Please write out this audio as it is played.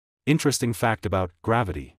Interesting fact about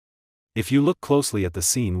gravity. If you look closely at the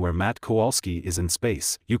scene where Matt Kowalski is in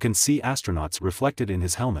space, you can see astronauts reflected in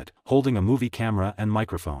his helmet, holding a movie camera and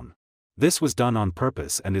microphone. This was done on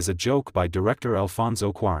purpose and is a joke by director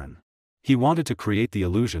Alfonso Cuaron. He wanted to create the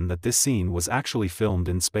illusion that this scene was actually filmed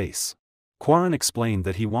in space. Cuaron explained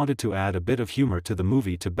that he wanted to add a bit of humor to the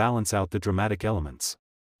movie to balance out the dramatic elements.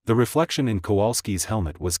 The reflection in Kowalski's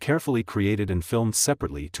helmet was carefully created and filmed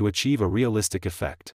separately to achieve a realistic effect.